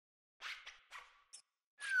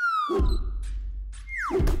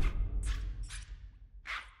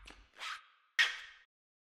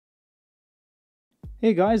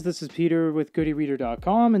Hey guys, this is Peter with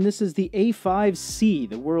GoodyReader.com, and this is the A5C,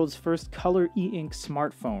 the world's first color e-ink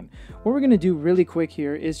smartphone. What we're going to do really quick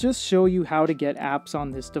here is just show you how to get apps on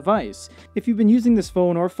this device. If you've been using this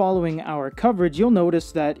phone or following our coverage, you'll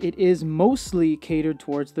notice that it is mostly catered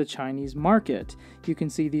towards the Chinese market. You can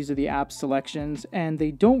see these are the app selections, and they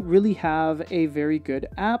don't really have a very good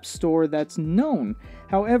app store that's known.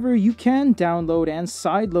 However, you can download and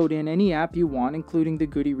sideload in any app you want, including the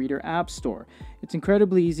Goody Reader App Store. It's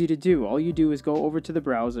incredibly easy to do. All you do is go over to the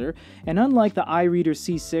browser, and unlike the iReader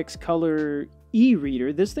C6 Color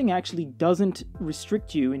e-reader, this thing actually doesn't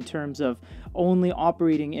restrict you in terms of only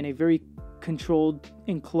operating in a very controlled,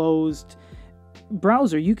 enclosed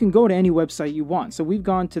browser. You can go to any website you want. So we've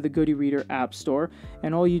gone to the Goody Reader App Store,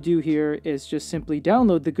 and all you do here is just simply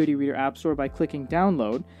download the Goody Reader App Store by clicking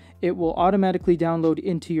download. It will automatically download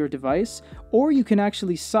into your device, or you can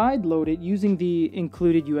actually sideload it using the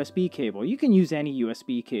included USB cable. You can use any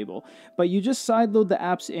USB cable, but you just sideload the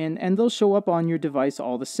apps in and they'll show up on your device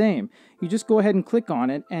all the same. You just go ahead and click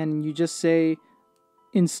on it and you just say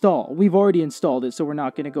install. We've already installed it, so we're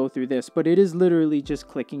not going to go through this, but it is literally just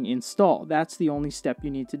clicking install. That's the only step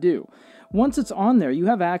you need to do. Once it's on there, you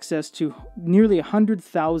have access to nearly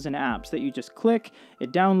 100,000 apps that you just click,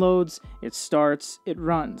 it downloads, it starts, it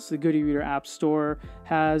runs. The Goody Reader App Store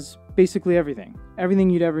has basically everything. Everything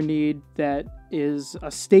you'd ever need that is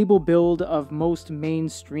a stable build of most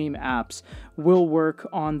mainstream apps will work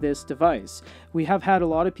on this device. We have had a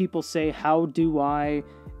lot of people say, how do I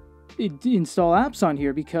install apps on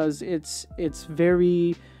here, because it's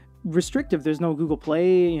very restrictive. There's no Google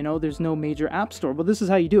Play, you know, there's no major app store. But this is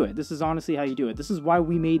how you do it. This is honestly how you do it. This is why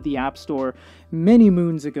we made the App Store many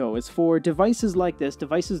moons ago. It's for devices like this,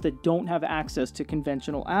 devices that don't have access to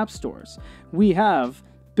conventional app stores. We have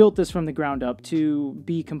built this from the ground up to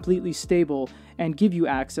be completely stable and give you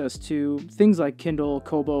access to things like Kindle,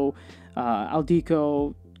 Kobo,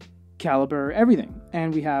 Aldico, Caliber, everything.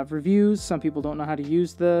 And we have reviews. Some people don't know how to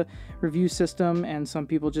use the review system, and some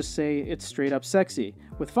people just say it's straight up sexy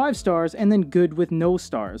with 5 stars and then good with no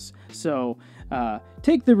stars. So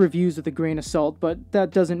take the reviews with a grain of salt, but that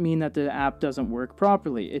doesn't mean that the app doesn't work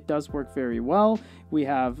properly. It does work very well. We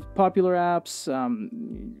have popular apps,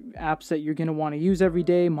 apps that you're going to want to use every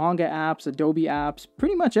day, manga apps, Adobe apps,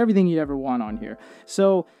 pretty much everything you'd ever want on here.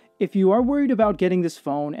 So if you are worried about getting this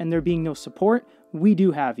phone and there being no support, we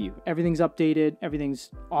do have you. Everything's updated,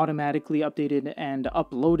 everything's automatically updated and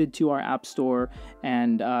uploaded to our app store,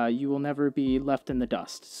 and you will never be left in the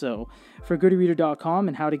dust. So for GoodyReader.com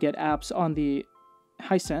and how to get apps on the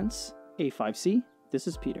Hisense A5C, this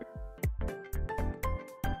is Peter.